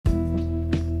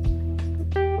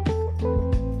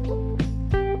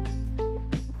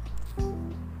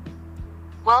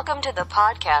Welcome to the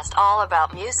podcast all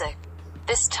about music.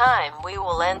 This time we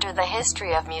will enter the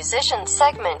history of musicians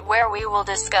segment where we will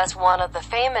discuss one of the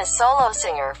famous solo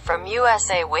singer from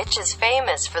USA which is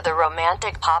famous for the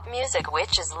romantic pop music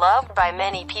which is loved by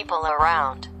many people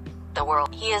around the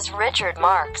world. He is Richard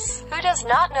Marx. Who does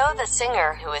not know the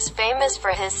singer who is famous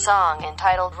for his song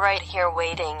entitled Right Here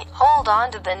Waiting, Hold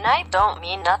On to the Night, Don't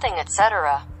Mean Nothing,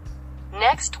 etc.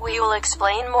 Next we will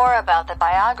explain more about the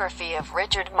biography of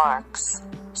Richard Marx.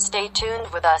 Stay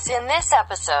tuned with us in this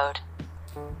episode.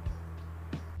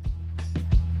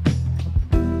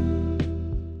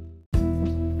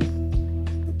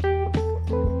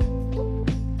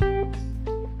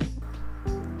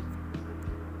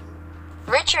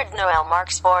 Richard Noel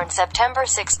Marx, born September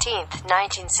 16,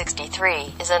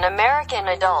 1963, is an American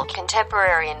adult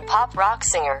contemporary and pop rock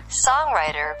singer,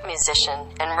 songwriter, musician,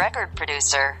 and record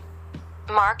producer.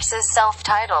 Marx's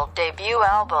self-titled debut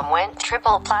album went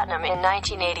triple platinum in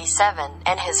 1987,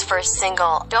 and his first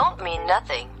single, Don't Mean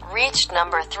Nothing, reached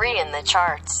number 3 in the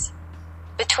charts.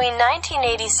 Between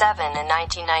 1987 and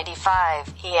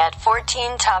 1995, he had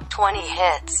 14 top 20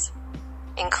 hits,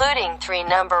 including 3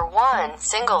 number 1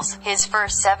 singles. His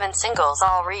first 7 singles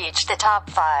all reached the top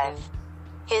 5.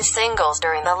 His singles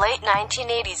during the late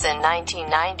 1980s and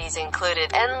 1990s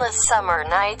included Endless Summer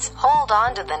Nights, Hold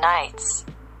On to the Nights,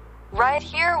 Right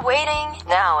Here Waiting,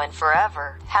 Now and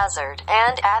Forever, Hazard,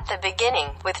 and At the Beginning,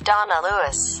 with Donna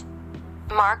Lewis.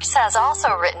 Marx has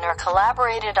also written or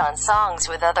collaborated on songs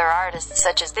with other artists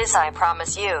such as This I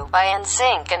Promise You by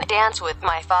NSYNC and Dance with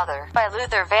My Father by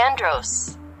Luther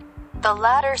Vandross. The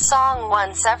latter song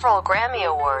won several Grammy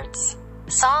Awards.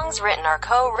 Songs written or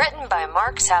co-written by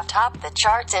Marx have topped the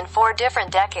charts in 4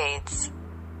 different decades.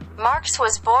 Marx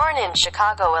was born in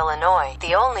Chicago, Illinois,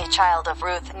 the only child of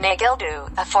Ruth Nagildu,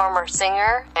 a former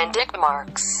singer, and Dick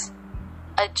Marx,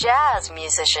 a jazz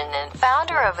musician and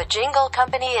founder of a jingle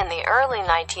company in the early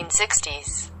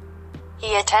 1960s.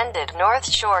 He attended North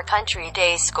Shore Country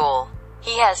Day School.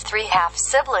 He has 3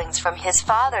 half-siblings from his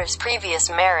father's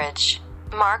previous marriage.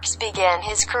 Marx began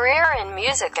his career in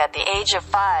music at the age of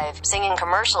 5, singing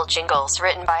commercial jingles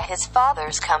written by his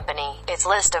father's company. Its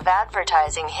list of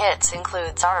advertising hits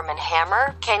includes Arm &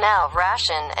 Hammer, Canal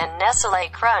Ration, and Nestle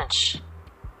Crunch.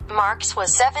 Marx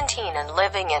was 17 and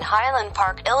living in Highland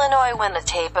Park, Illinois when the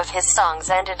tape of his songs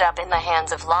ended up in the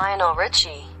hands of Lionel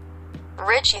Richie.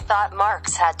 Richie thought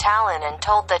Marx had talent and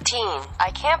told the teen,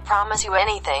 "I can't promise you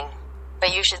anything,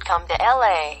 but you should come to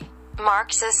LA."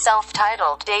 Marx's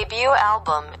self-titled debut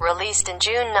album, released in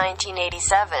June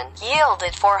 1987,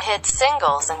 yielded 4 hit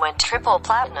singles and went triple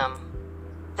platinum.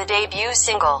 The debut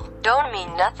single, Don't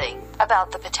Mean Nothing,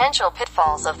 about the potential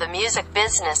pitfalls of the music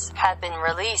business, had been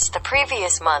released the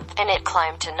previous month, and it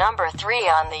climbed to number 3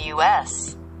 on the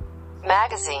U.S.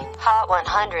 magazine Hot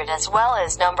 100 as well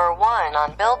as number 1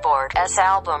 on Billboard's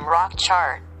album rock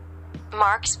chart.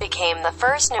 Marx became the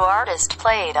first new artist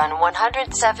played on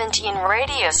 117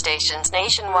 radio stations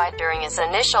nationwide during his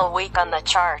initial week on the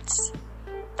charts.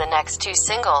 The next 2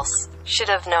 singles, Should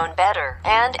Have Known Better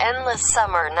and Endless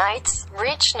Summer Nights,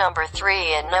 reached number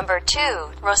 3 and number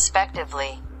 2,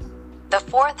 respectively. The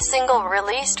 4th single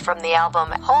released from the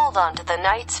album, Hold On to the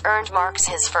Nights, earned Marx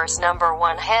his first number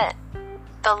 1 hit.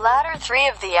 The latter 3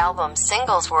 of the album's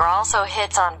singles were also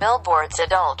hits on Billboard's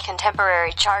adult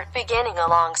contemporary chart, beginning a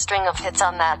long string of hits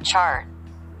on that chart.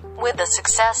 With the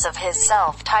success of his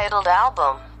self-titled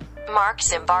album,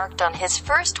 Marx embarked on his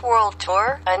first world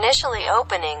tour, initially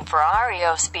opening for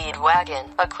REO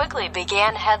Speedwagon, but quickly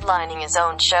began headlining his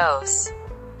own shows.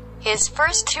 His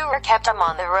first tour kept him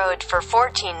on the road for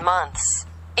 14 months.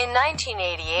 In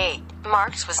 1988,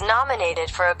 Marx was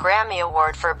nominated for a Grammy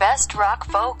Award for Best Rock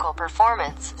Vocal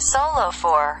Performance, solo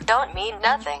for Don't Mean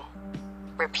Nothing.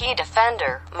 Repeat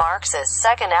Offender, Marx's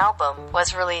second album,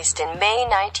 was released in May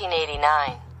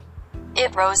 1989.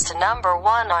 It rose to number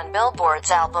 1 on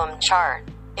Billboard's album chart.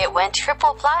 It went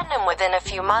triple platinum within a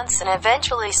few months and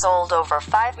eventually sold over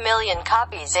 5 million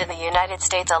copies in the United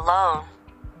States alone.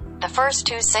 The first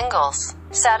 2 singles,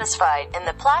 Satisfied and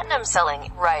the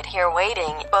platinum-selling Right Here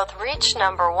Waiting, both reached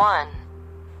number 1.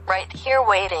 Right Here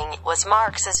Waiting was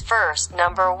Marx's first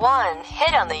number 1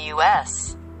 hit on the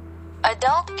U.S.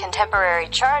 adult contemporary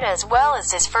chart as well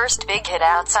as his first big hit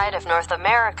outside of North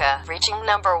America, reaching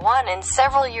number 1 in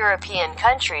several European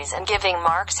countries and giving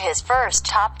Marx his first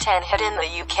top 10 hit in the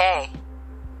UK.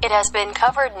 It has been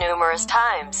covered numerous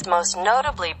times, most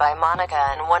notably by Monica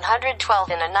and 112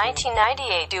 in a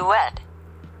 1998 duet.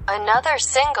 Another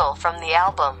single from the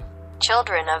album,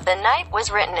 Children of the Night,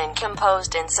 was written and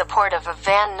composed in support of a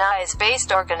Van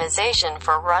Nuys-based organization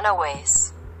for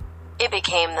runaways. It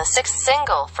became the 6th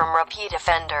single from Repeat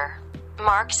Offender.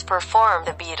 Marx performed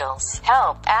The Beatles'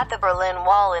 Help at the Berlin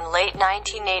Wall in late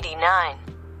 1989.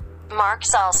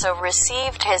 Marx also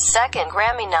received his second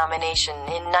Grammy nomination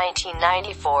in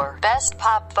 1994, Best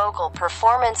Pop Vocal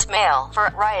Performance Male,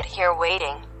 for Right Here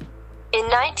Waiting. In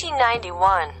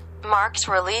 1991, Marx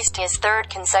released his third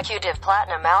consecutive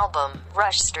platinum album,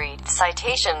 Rush Street,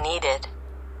 Citation Needed.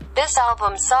 This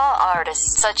album saw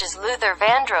artists such as Luther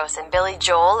Vandross and Billy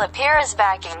Joel appear as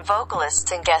backing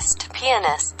vocalists and guest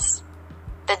pianists.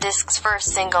 The disc's first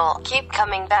single, Keep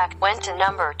Coming Back, went to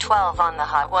number 12 on the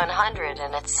Hot 100,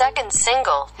 and its second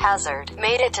single, Hazard,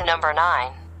 made it to number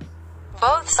 9.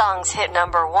 Both songs hit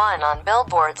number 1 on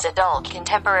Billboard's Adult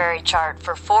Contemporary chart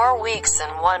for 4 weeks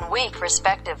and 1 week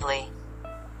respectively.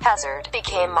 Hazard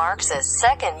became Marx's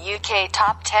second UK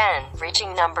top 10,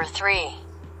 reaching number 3.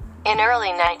 In early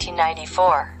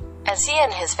 1994, as he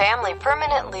and his family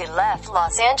permanently left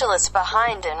Los Angeles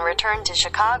behind and returned to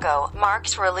Chicago,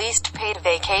 Marx released Paid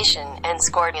Vacation and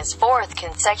scored his fourth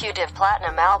consecutive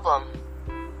platinum album.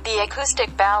 The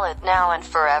acoustic ballad Now and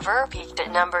Forever peaked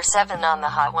at number 7 on the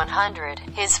Hot 100,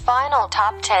 his final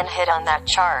top 10 hit on that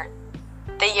chart.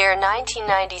 The year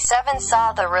 1997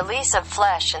 saw the release of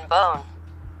Flesh and Bone,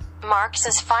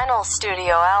 Marx's final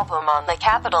studio album on the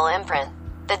Capitol imprint.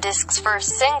 The disc's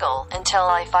first single, Until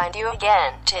I Find You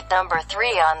Again, hit number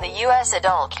 3 on the US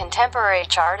Adult Contemporary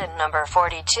chart and number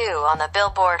 42 on the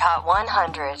Billboard Hot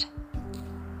 100.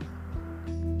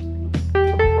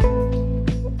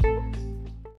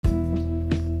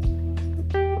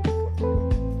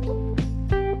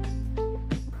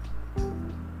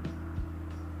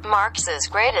 Marx's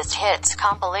Greatest Hits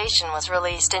compilation was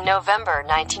released in November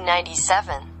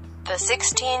 1997. The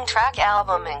 16-track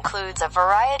album includes a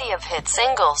variety of hit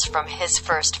singles from his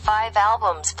first 5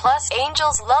 albums plus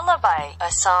Angel's Lullaby,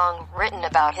 a song written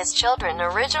about his children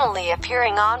originally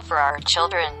appearing on For Our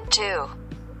Children, too.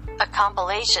 A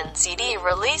compilation CD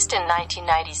released in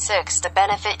 1996 to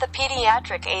benefit the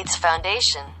Pediatric AIDS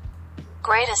Foundation.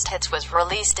 Greatest Hits was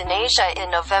released in Asia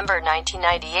in November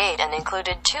 1998 and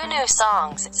included 2 new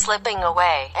songs, Slipping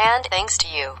Away and Thanks to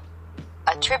You,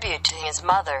 a tribute to his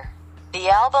mother. The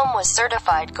album was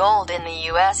certified gold in the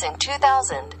US in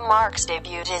 2000. Marx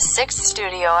debuted his 6th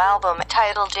studio album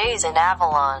titled Days in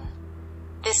Avalon.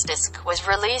 This disc was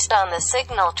released on the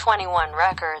Signal 21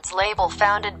 Records label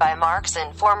founded by Marx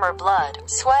and former Blood,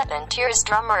 Sweat and Tears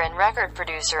drummer and record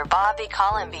producer Bobby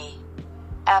Colomby.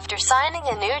 After signing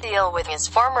a new deal with his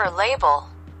former label,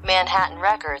 Manhattan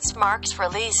Records, Marx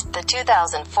released the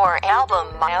 2004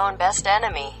 album My Own Best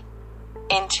Enemy.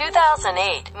 In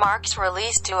 2008, Marx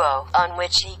released Duo, on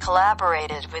which he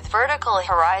collaborated with Vertical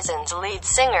Horizon's lead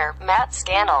singer, Matt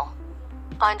Scannell.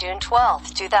 On June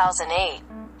 12, 2008,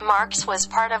 Marx was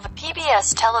part of a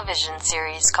PBS television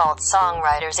series called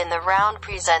Songwriters in the Round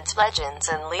Presents Legends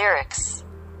and Lyrics.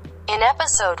 In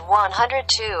episode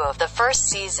 102 of the first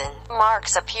season,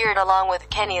 Marx appeared along with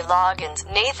Kenny Loggins,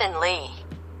 Nathan Lee,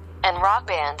 and rock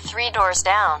band Three Doors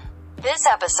Down. This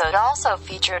episode also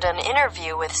featured an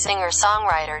interview with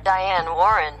singer-songwriter Diane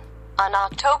Warren. On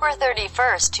October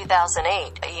 31,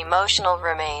 2008, Emotional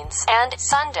Remains and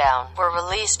Sundown were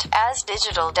released as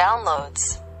digital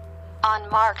downloads on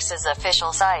Marx's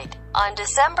official site. On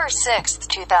December 6,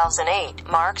 2008,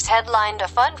 Marx headlined a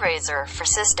fundraiser for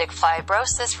cystic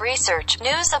fibrosis research,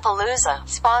 Newsapalooza,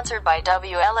 sponsored by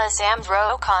WLSM's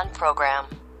Rokon program,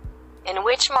 in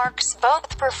which Marx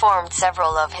both performed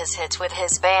several of his hits with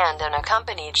his band and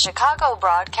accompanied Chicago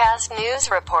broadcast news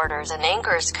reporters and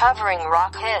anchors covering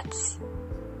rock hits.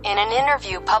 In an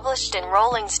interview published in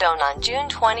Rolling Stone on June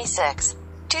 26,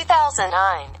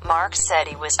 2009, Marx said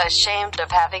he was ashamed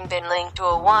of having been linked to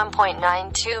a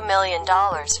 $1.92 million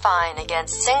fine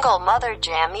against single mother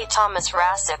Jamie Thomas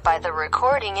Rassett by the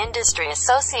Recording Industry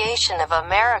Association of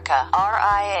America,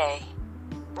 RIA.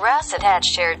 Rassett had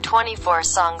shared 24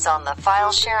 songs on the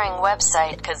file-sharing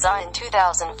website Kazaa in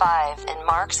 2005, and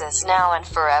Marx's Now and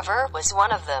Forever was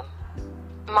one of them.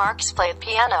 Marx played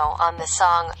piano on the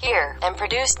song Here, and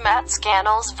produced Matt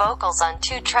Scannell's vocals on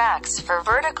 2 tracks for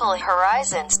Vertical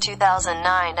Horizon's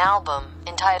 2009 album,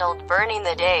 entitled Burning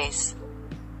the Days.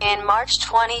 In March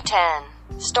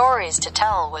 2010, Stories to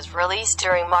Tell was released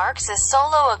during Marx's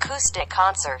solo acoustic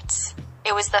concerts.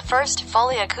 It was the first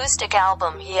fully acoustic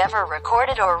album he ever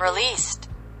recorded or released,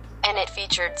 and it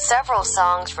featured several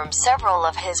songs from several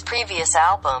of his previous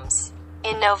albums.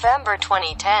 In November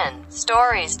 2010,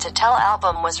 Stories to Tell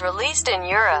album was released in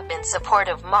Europe in support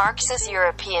of Marx's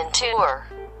European tour.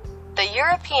 The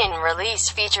European release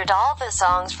featured all the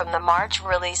songs from the March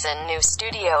release and new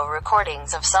studio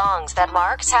recordings of songs that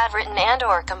Marx had written and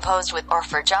or composed with or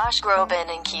for Josh Groban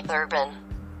and Keith Urban.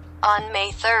 On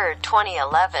May 3,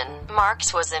 2011,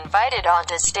 Marks was invited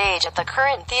onto stage at the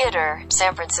Current Theater,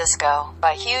 San Francisco,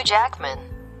 by Hugh Jackman.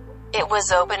 It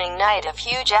was opening night of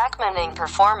Hugh Jackman's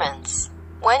performance.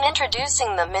 When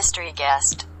introducing the mystery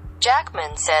guest,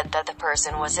 Jackman said that the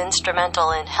person was instrumental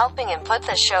in helping him put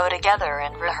the show together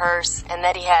and rehearse, and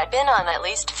that he had been on at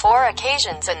least 4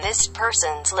 occasions in this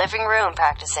person's living room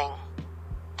practicing.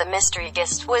 The mystery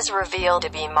guest was revealed to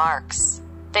be Marks.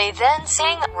 They then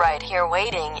sang "Right Here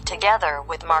Waiting" together,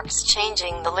 with Marks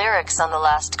changing the lyrics on the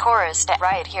last chorus to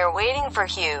 "Right Here Waiting for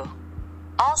Hugh."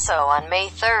 Also on May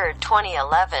 3,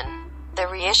 2011, the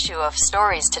reissue of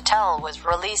Stories to Tell was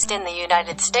released in the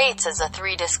United States as a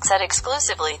 3-disc set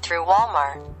exclusively through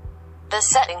Walmart. The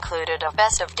set included a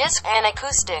best of disc and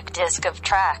acoustic disc of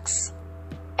tracks,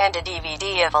 and a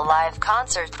DVD of a live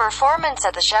concert performance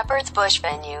at the Shepherd's Bush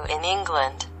venue in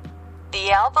England.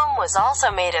 The album was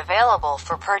also made available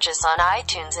for purchase on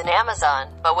iTunes and Amazon,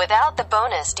 but without the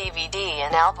bonus DVD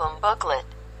and album booklet.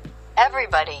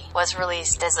 Everybody was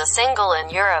released as a single in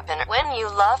Europe, and When You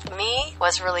Loved Me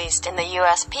was released in the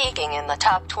US, peaking in the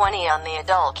top 20 on the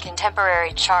adult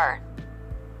contemporary chart.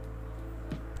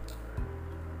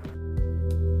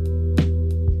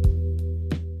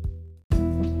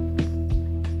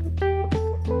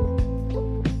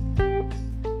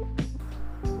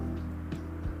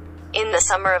 In the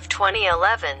summer of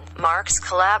 2011, Marks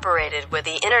collaborated with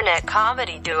the internet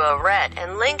comedy duo Rhett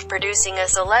and Link, producing a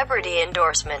celebrity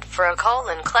endorsement for a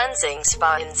colon cleansing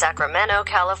spa in Sacramento,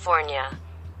 California.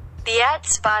 The ad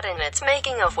spot in its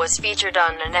making of was featured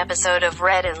on an episode of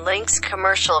Rhett and Link's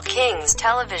Commercial Kings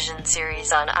television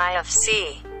series on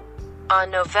IFC. On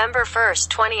November 1,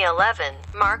 2011,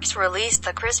 Marks released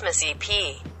the Christmas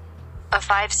EP, a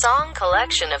 5-song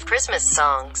collection of Christmas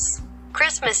songs.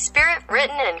 Christmas Spirit,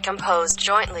 written and composed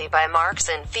jointly by Marks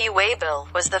and Fee Waybill,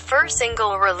 was the first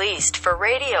single released for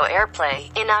radio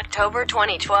airplay in October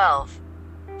 2012.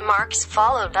 Marks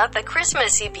followed up the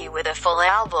Christmas EP with a full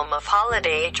album of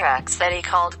holiday tracks that he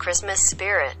called Christmas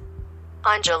Spirit.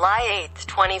 On July 8,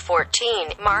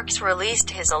 2014, Marks released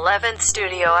his 11th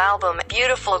studio album,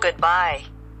 Beautiful Goodbye,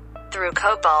 through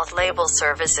Cobalt Label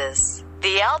Services.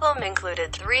 The album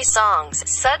included 3 songs,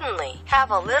 Suddenly,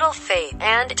 Have a Little Faith,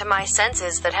 and To My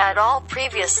Senses, that had all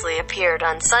previously appeared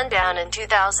on Sundown in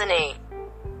 2008.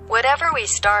 Whatever We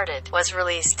Started was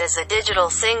released as a digital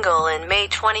single in May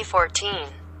 2014.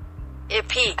 It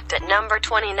peaked at number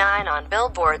 29 on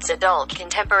Billboard's Adult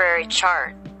Contemporary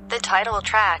chart. The title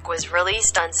track was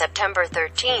released on September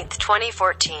 13,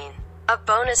 2014. A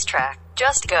bonus track,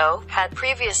 Just Go, had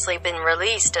previously been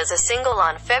released as a single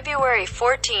on February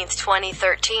 14,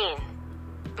 2013.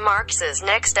 Marks's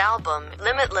next album,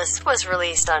 Limitless, was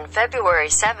released on February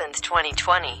 7,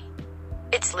 2020.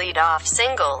 Its lead-off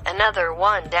single, Another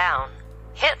One Down,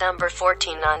 hit number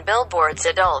 14 on Billboard's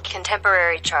Adult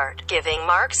Contemporary chart, giving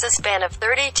Marks a span of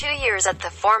 32 years at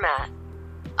the format.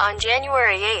 On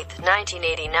January 8,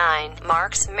 1989,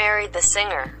 Marks married the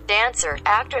singer, dancer,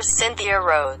 actress Cynthia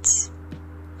Rhodes,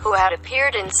 who had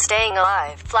appeared in Staying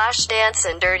Alive, Flashdance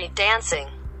and Dirty Dancing.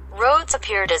 Rhodes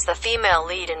appeared as the female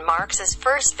lead in Marks's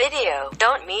first video,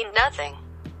 Don't Mean Nothing.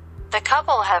 The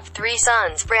couple have 3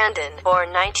 sons, Brandon,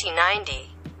 born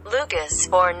 1990, Lucas,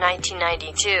 born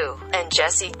 1992, and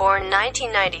Jesse, born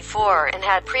 1994, and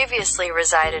had previously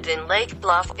resided in Lake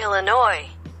Bluff, Illinois.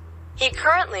 He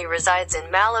currently resides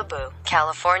in Malibu,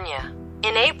 California.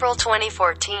 In April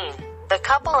 2014, the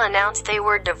couple announced they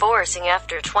were divorcing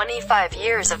after 25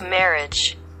 years of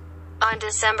marriage. On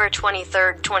December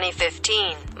 23,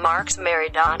 2015, Marks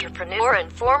married entrepreneur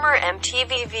and former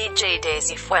MTV VJ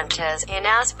Daisy Fuentes in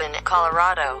Aspen,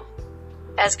 Colorado,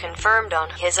 as confirmed on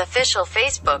his official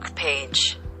Facebook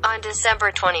page. On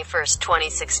December 21,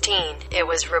 2016, it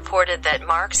was reported that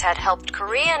Marks had helped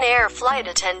Korean Air flight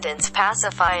attendants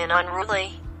pacify an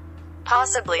unruly,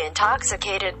 possibly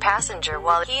intoxicated passenger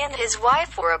while he and his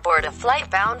wife were aboard a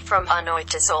flight bound from Hanoi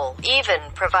to Seoul, even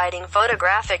providing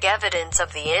photographic evidence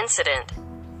of the incident.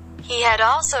 He had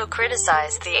also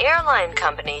criticized the airline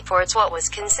company for its what was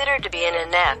considered to be an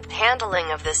inept handling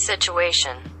of this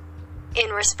situation. In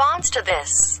response to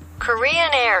this, Korean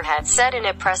Air had said in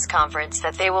a press conference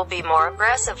that they will be more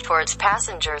aggressive towards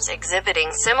passengers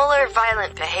exhibiting similar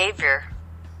violent behavior,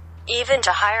 even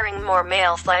to hiring more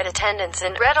male flight attendants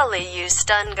and readily use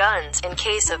stun guns in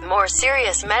case of more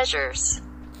serious measures.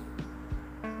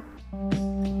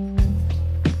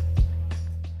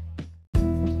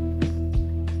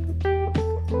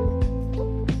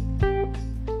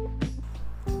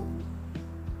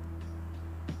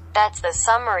 That's the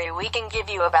summary we can give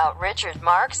you about Richard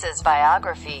Marx's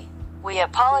biography. We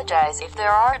apologize if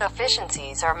there are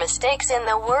deficiencies or mistakes in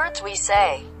the words we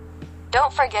say.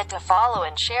 Don't forget to follow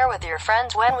and share with your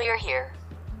friends when we are here.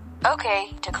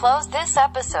 Okay, to close this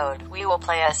episode, we will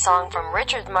play a song from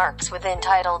Richard Marx with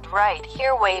entitled Right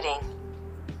Here Waiting.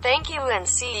 Thank you and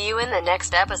see you in the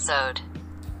next episode.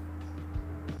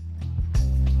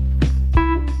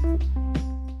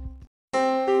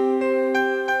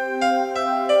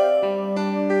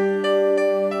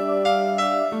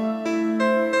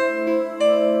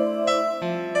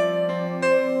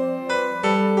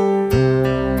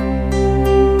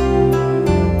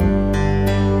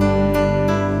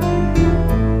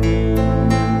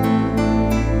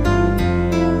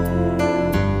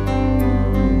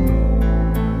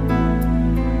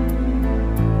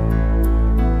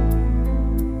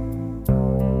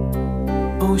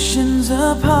 Oceans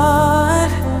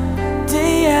apart,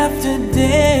 day after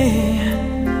day,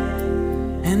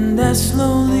 and I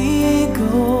slowly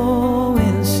go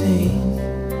insane.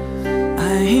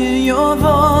 I hear your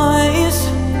voice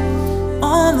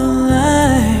on the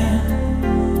line,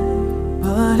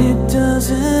 but it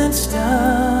doesn't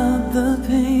stop the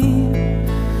pain.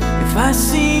 If I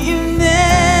see you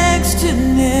next to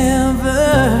never,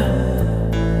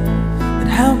 then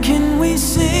how can we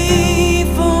say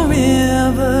forever?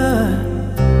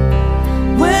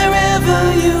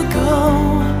 Wherever you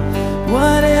go,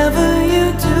 whatever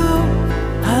you do,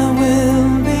 I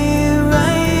will be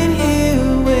right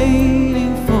here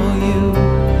waiting for you.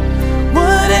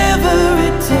 Whatever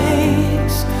it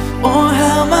takes, or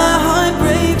how my heart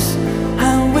breaks, I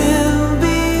will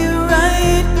be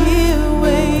right here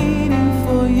waiting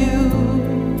for you.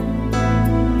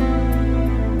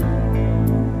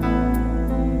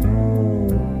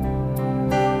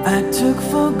 I took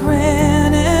for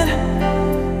granted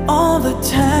all the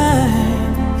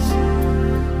times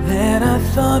that I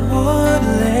thought would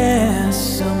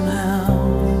last somehow.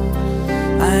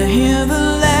 I hear the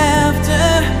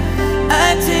laughter,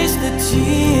 I taste the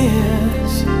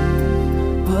tears,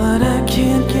 but I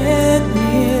can't get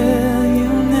near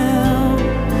you now.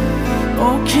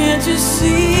 Oh, can't you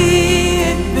see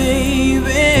it, baby?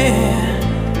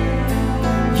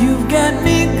 You've got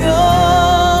me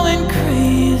going crazy.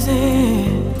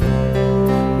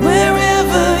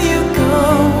 Wherever you go,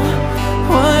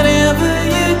 whatever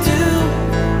you do,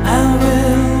 I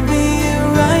will be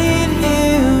right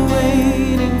here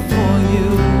waiting for you.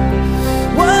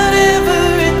 Whatever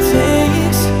it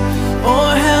takes, or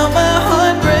how my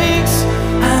heart breaks,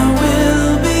 I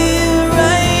will be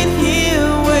right here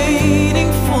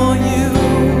waiting for you.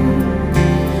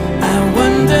 I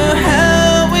wonder how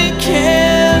we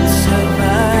can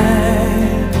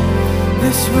survive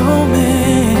this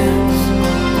romance,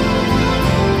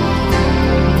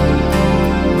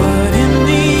 but in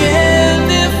the end,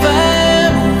 if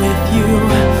I'm with you,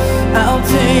 I'll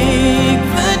take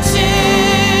the chance.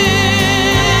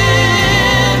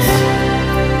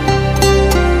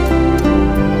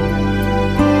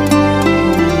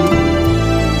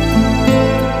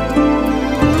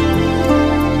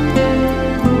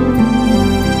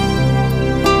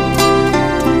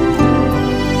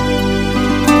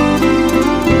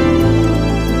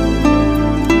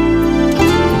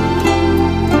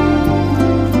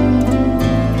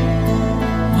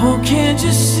 Oh, can't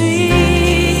you see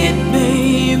it,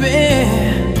 baby?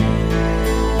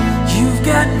 You've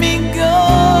got me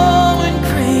going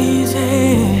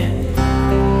crazy.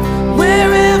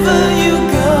 Wherever you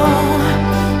go,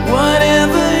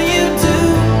 whatever you do,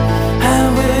 I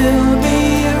will be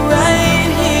right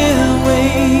here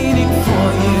waiting for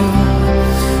you.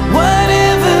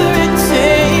 Whatever it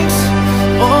takes,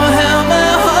 or how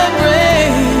my heart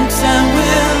breaks, I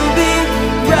will be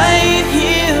right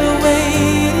here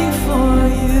waiting for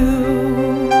you.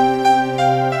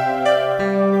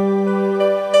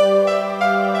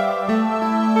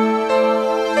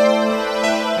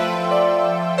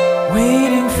 Waiting